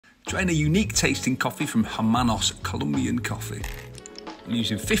Trying a unique tasting coffee from Hermanos Colombian coffee. I'm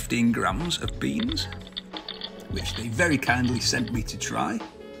using 15 grams of beans, which they very kindly sent me to try.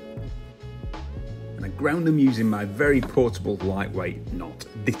 And I ground them using my very portable, lightweight, not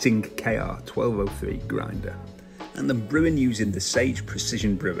Ditting KR1203 grinder. And I'm brewing using the Sage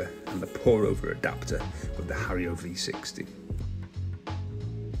Precision Brewer and the pour-over adapter of the Hario V60.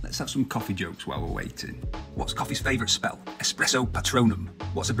 Let's have some coffee jokes while we're waiting. What's coffee's favourite spell? Espresso patronum.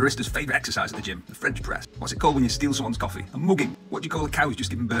 What's a barista's favourite exercise at the gym? The French press. What's it called when you steal someone's coffee? A mugging. What do you call a cow who's just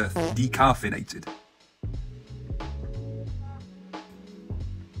given birth? Decarfinated.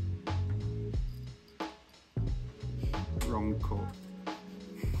 Wrong call.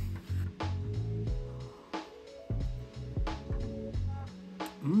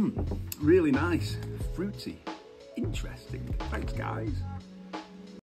 Really nice. Fruity. Interesting. Thanks, guys.